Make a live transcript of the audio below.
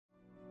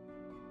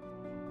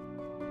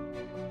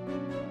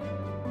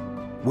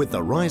With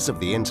the rise of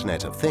the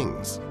Internet of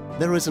Things,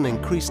 there is an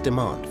increased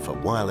demand for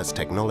wireless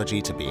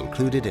technology to be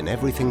included in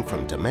everything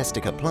from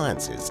domestic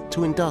appliances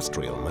to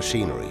industrial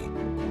machinery.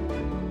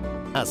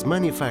 As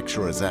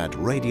manufacturers add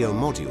radio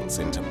modules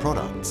into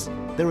products,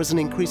 there is an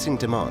increasing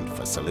demand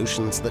for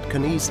solutions that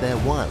can ease their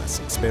wireless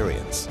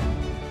experience.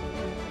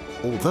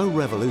 Although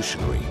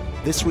revolutionary,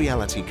 this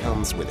reality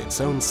comes with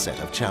its own set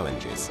of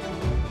challenges.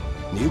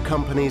 New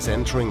companies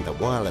entering the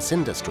wireless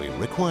industry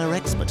require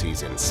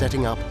expertise in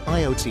setting up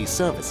IoT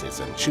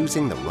services and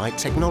choosing the right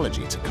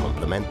technology to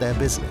complement their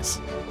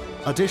business.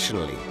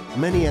 Additionally,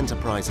 many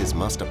enterprises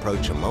must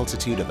approach a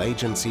multitude of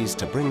agencies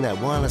to bring their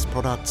wireless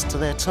products to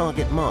their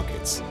target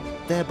markets,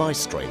 thereby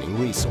straining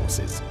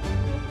resources.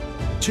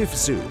 TÜV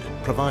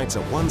Süd provides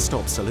a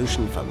one-stop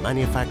solution for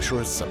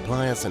manufacturers,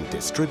 suppliers and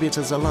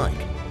distributors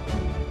alike.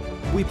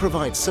 We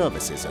provide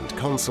services and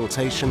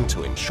consultation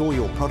to ensure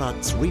your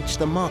products reach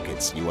the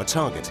markets you are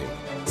targeting,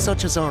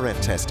 such as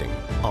RF testing,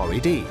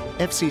 RED,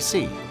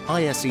 FCC,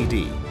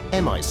 ISED,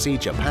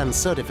 MIC Japan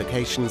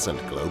certifications and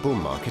global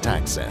market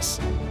access.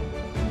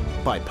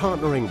 By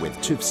partnering with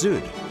TÜV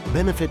Süd,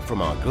 benefit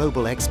from our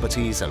global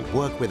expertise and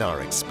work with our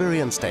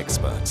experienced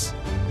experts.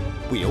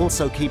 We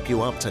also keep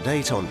you up to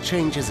date on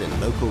changes in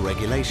local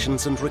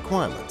regulations and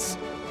requirements,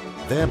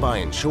 thereby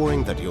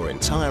ensuring that your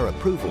entire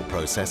approval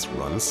process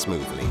runs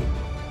smoothly.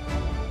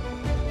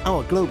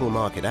 Our global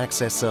market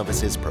access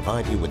services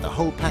provide you with the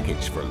whole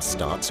package from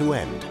start to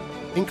end,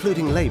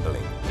 including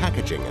labeling,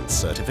 packaging and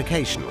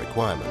certification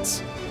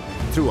requirements.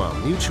 Through our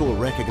mutual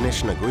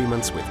recognition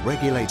agreements with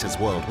regulators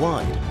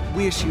worldwide,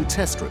 we issue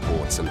test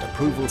reports and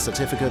approval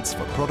certificates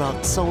for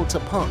products sold to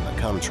partner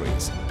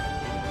countries.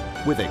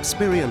 With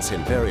experience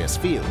in various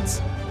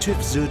fields, TÜV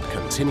Süd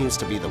continues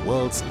to be the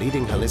world's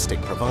leading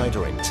holistic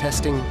provider in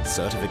testing,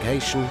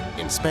 certification,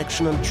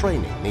 inspection and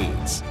training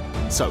needs.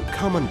 So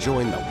come and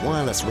join the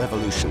wireless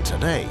revolution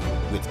today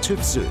with TÜV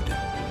Süd.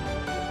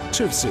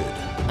 TÜV Süd,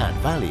 add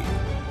value,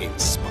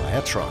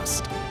 inspire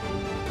trust.